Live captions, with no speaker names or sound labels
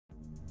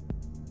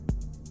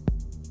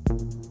This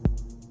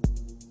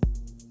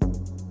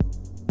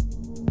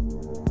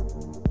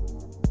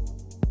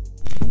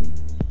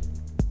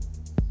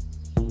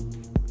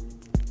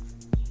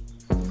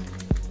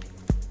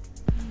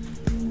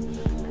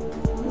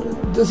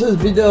is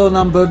video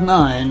number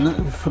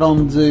 9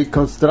 from the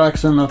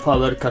construction of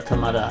our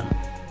catamaran.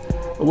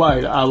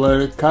 While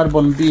our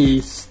CarbonBee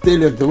is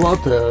still in the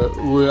water,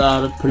 we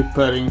are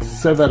preparing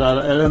several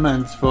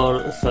elements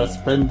for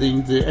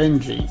suspending the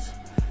engines,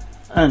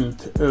 and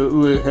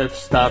we have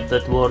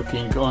started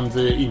working on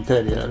the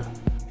interior.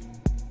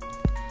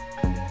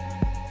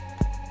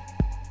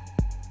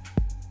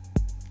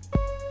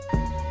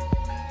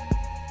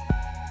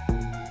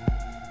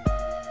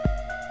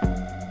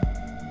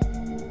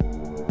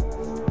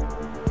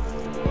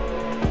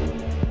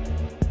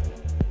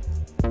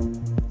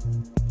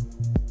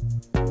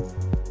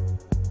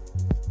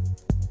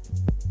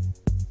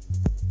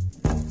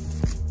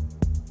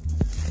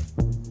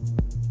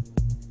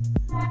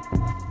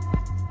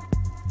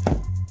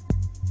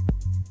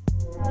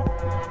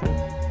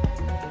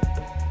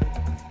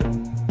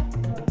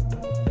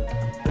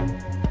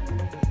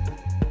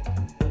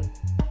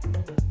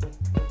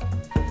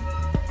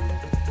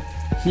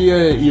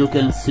 Here you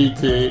can see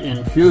the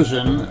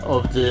infusion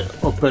of the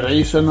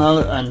operational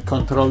and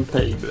control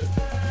table.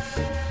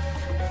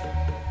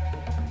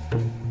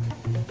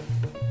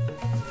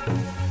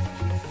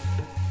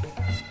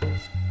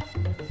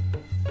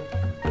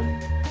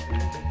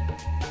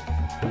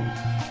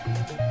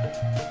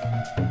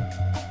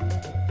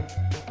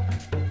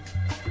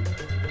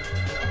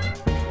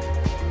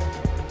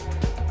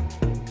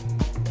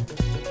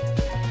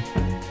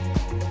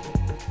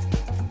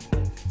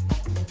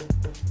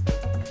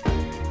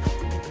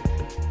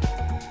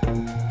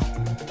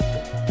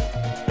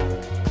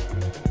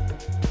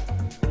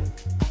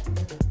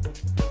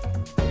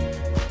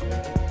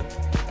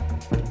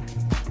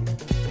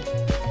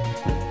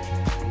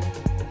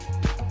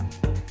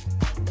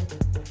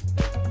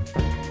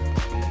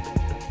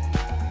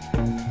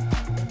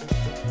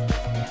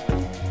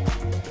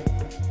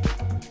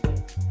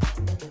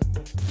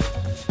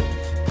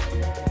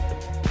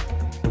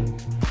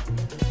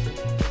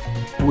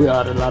 We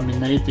are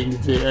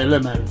laminating the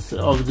elements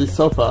of the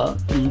sofa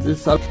in the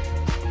salon.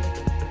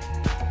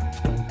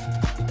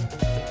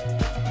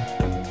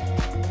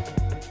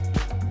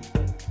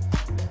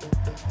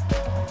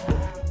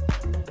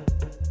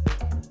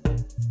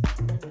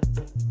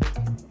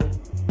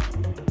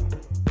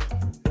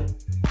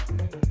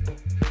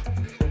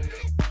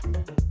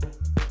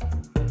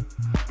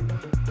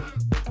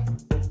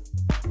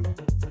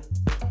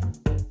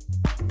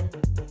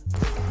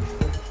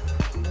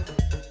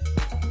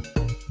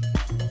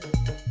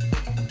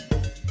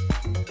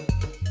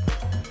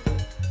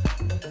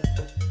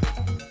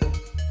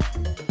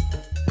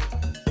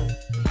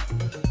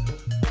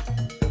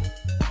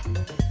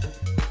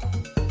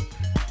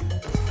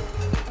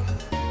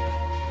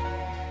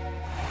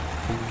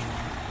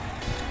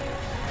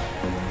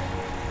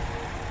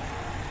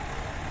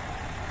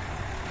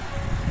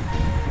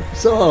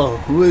 So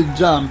we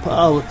jump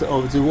out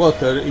of the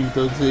water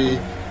into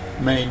the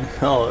main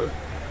hall,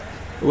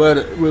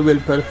 where we will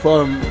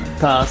perform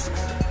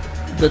tasks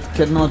that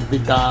cannot be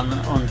done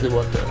on the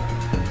water.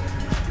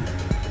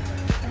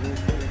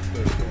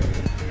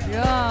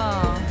 Yeah.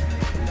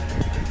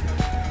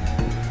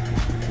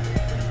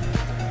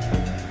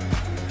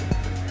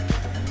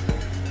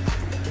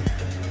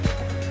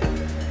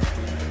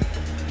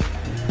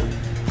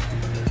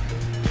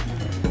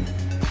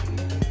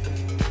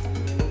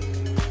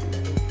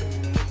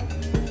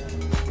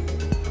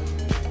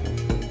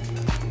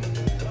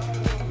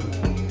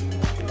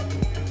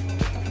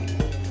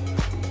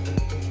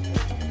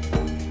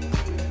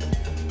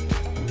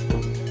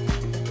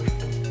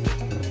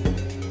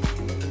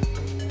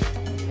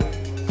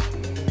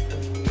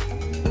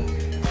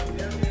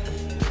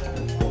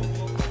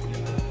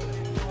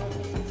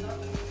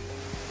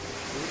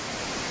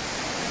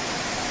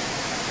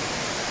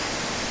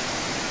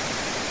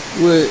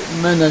 We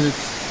managed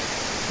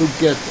to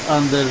get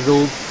under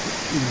roof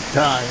in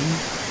time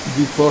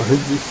before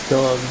the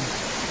storm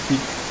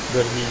hit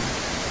Berlin.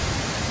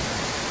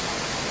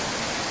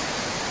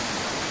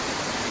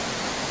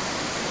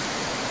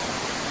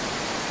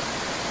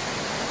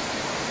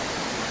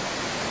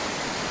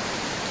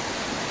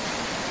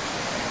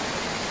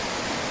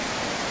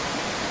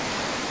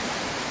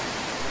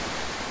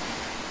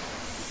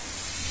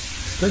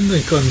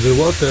 Standing on the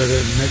water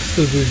next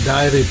to the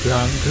dairy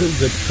plant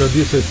that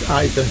produces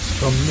items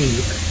from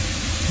milk,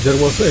 there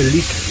was a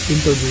leak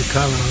into the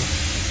canal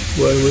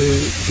where we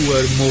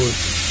were moored.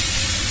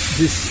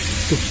 This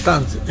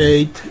substance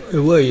ate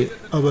away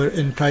our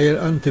entire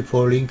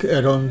anti-fouling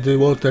around the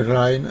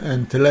waterline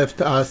and left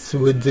us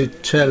with the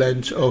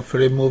challenge of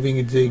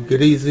removing the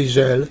greasy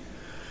gel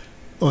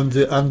on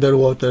the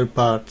underwater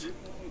part.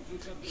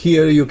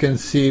 Here you can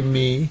see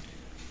me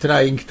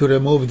trying to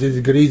remove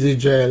this greasy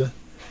gel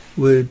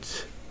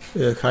with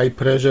high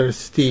pressure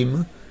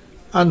steam,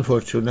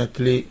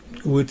 unfortunately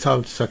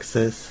without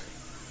success.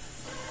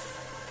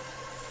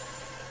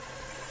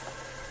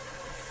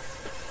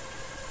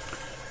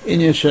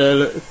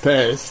 Initial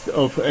test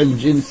of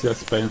engine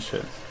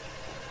suspension.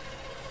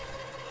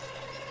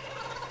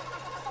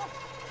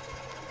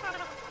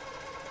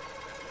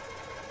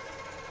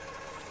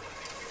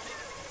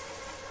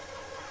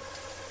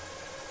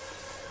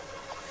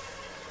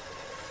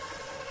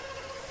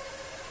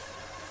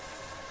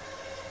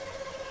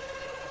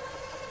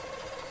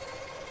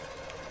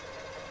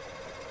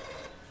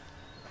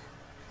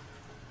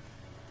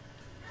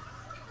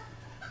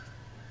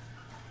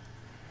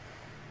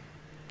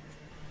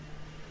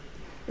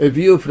 A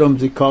view from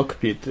the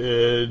cockpit.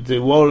 The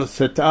wall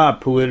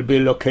setup will be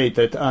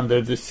located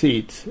under the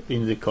seats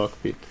in the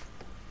cockpit.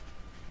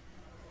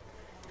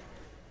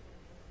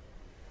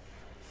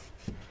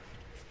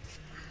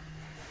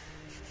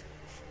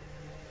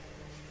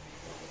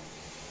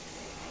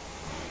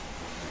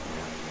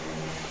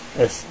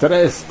 A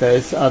stress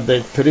test at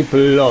the triple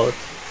load.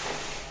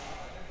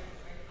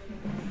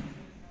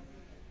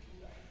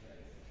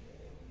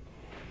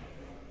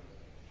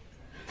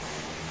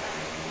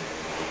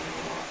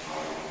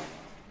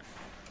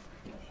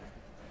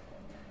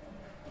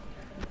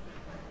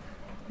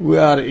 We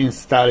are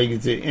installing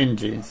the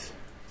engines.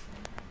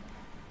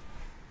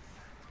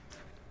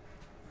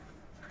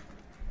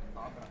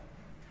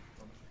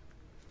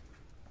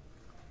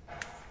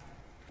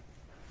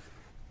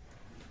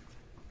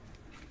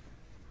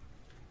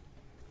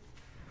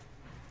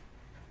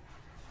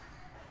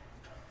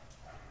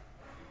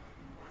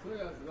 Co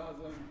ja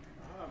zlazłem?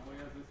 A, bo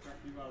ja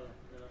zeskakiwałem.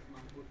 Teraz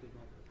mam buty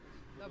nowe.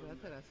 Dobra,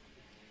 teraz.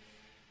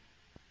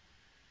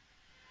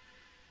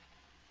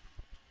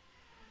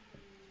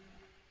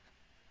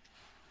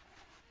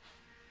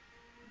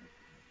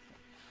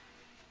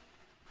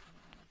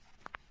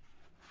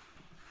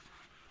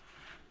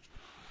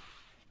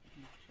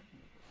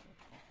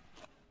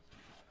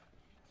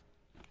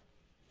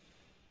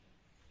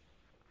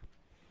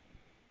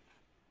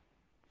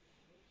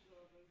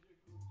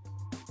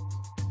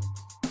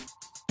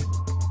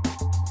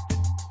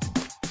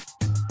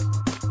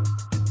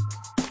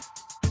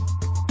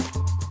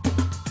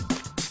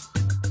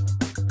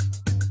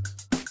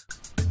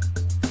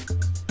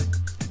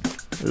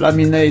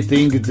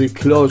 Laminating the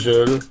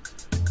closure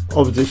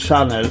of the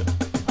channel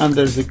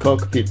under the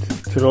cockpit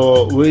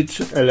through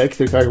which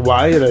electrical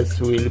wires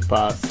will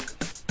pass.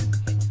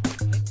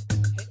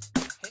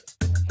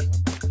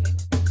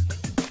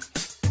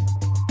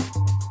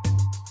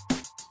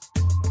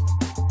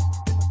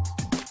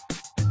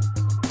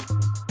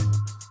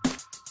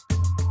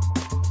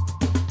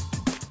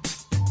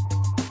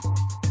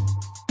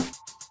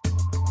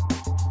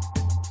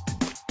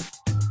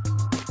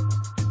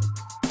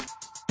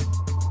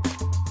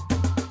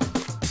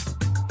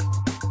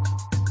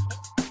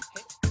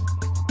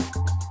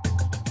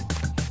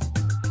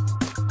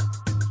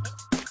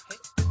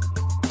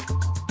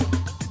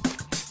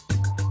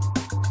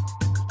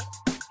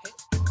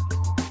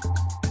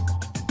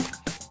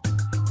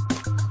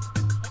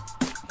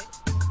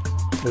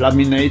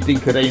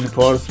 Laminating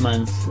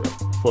reinforcements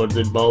for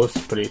the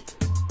bowsprit.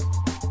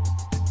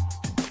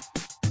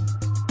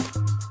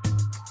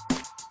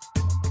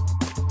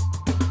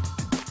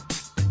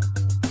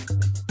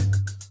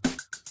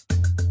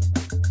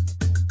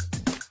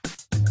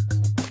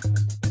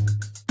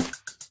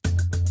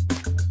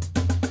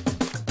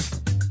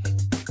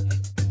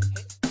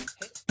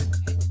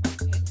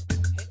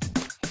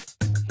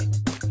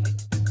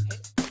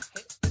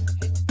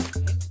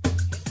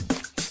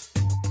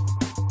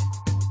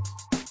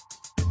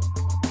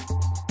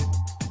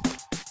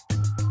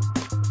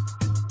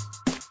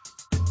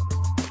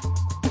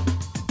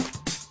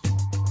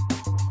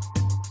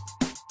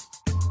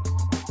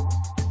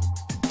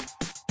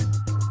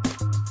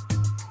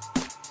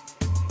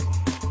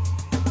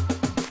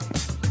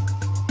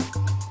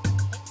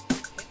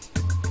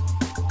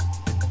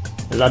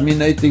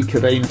 Laminating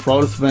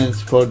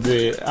reinforcements for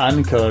the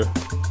anchor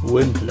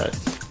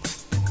windlass.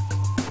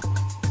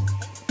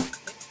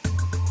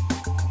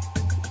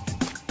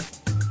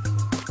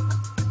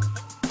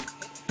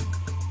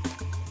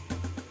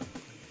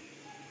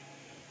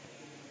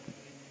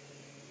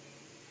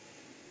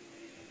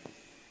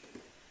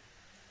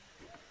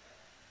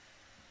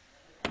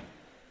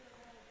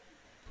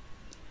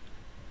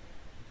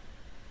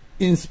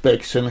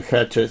 Inspection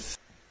hatches.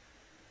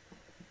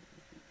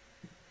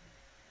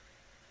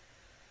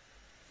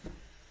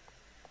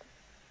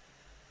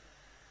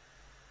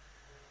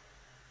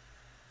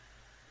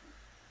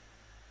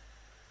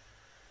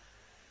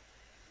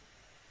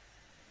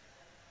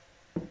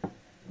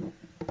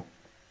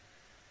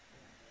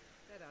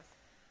 Teraz.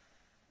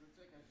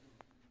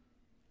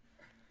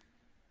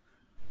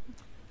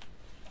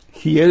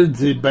 Here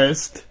the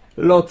best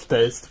load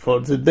test for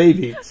the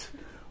David's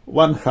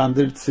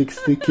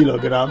 160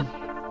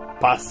 kg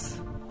pass.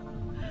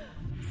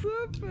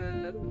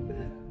 Super!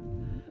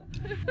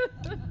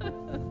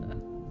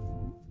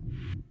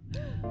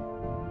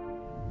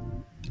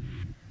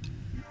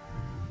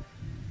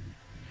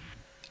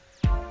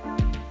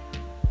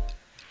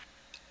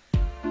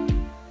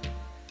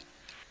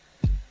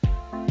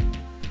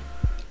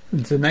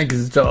 The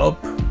next job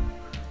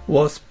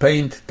was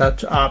paint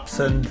touch-ups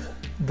and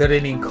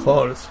drilling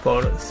holes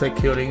for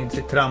securing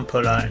the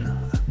trampoline.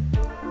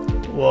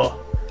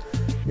 Whoa,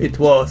 it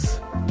was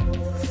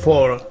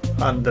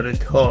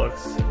 400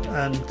 holes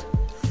and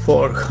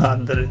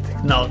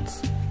 400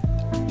 knots.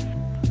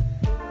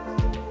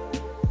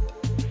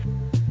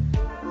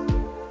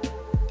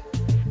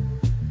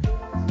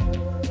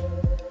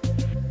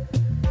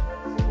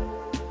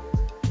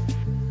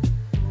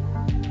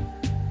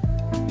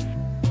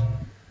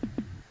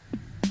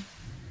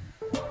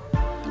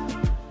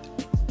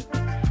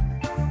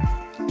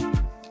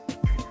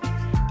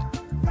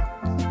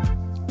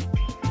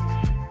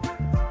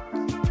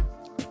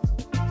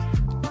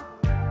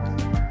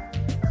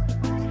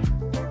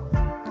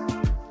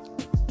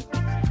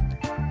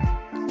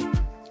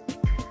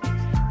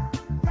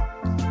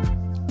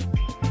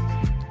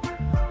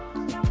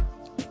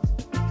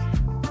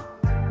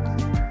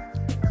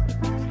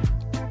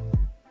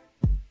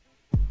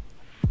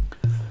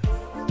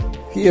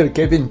 Here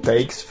Kevin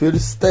takes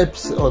first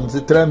steps on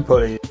the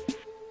trampoline.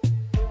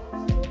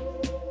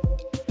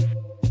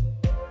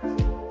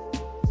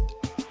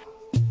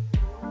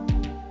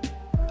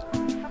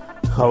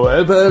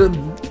 However,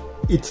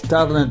 it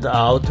turned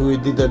out we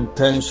didn't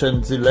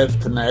tension the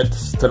left net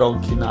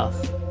strong enough,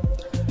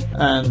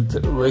 and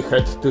we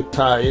had to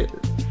tie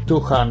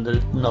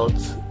 200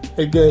 knots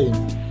again.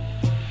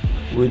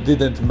 We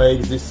didn't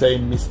make the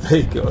same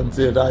mistake on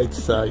the right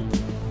side.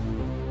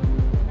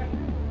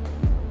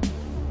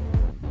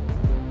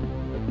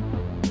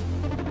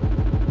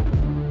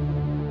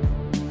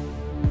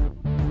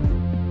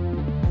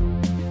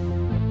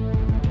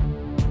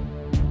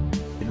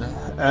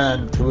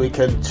 And we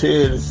can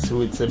cheers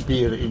with the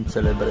beer in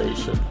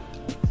celebration.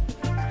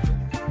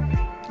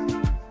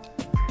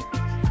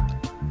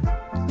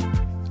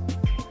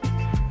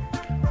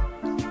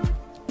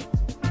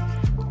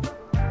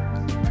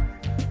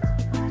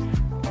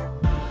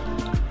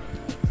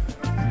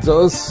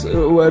 Those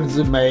were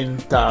the main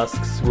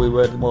tasks we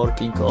were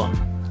working on.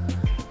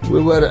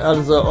 We were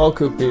also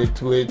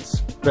occupied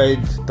with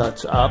paint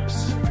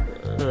touch-ups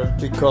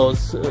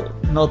because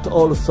not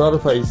all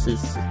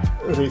surfaces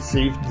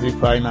received the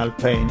final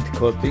paint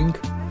coating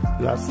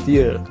last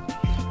year,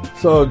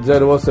 so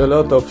there was a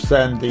lot of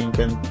sanding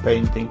and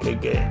painting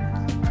again.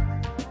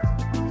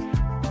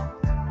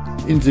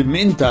 In the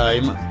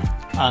meantime,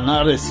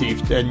 Anna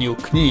received a new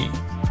knee.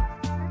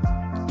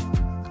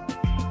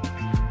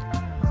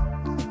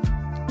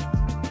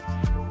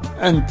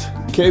 And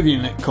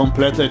Kevin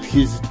completed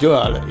his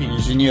dual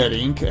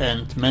engineering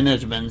and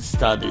management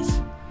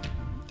studies,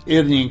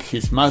 earning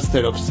his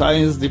Master of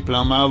Science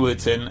diploma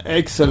with an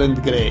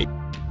excellent grade.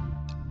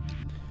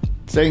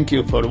 Thank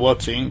you for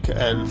watching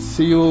and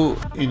see you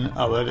in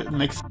our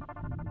next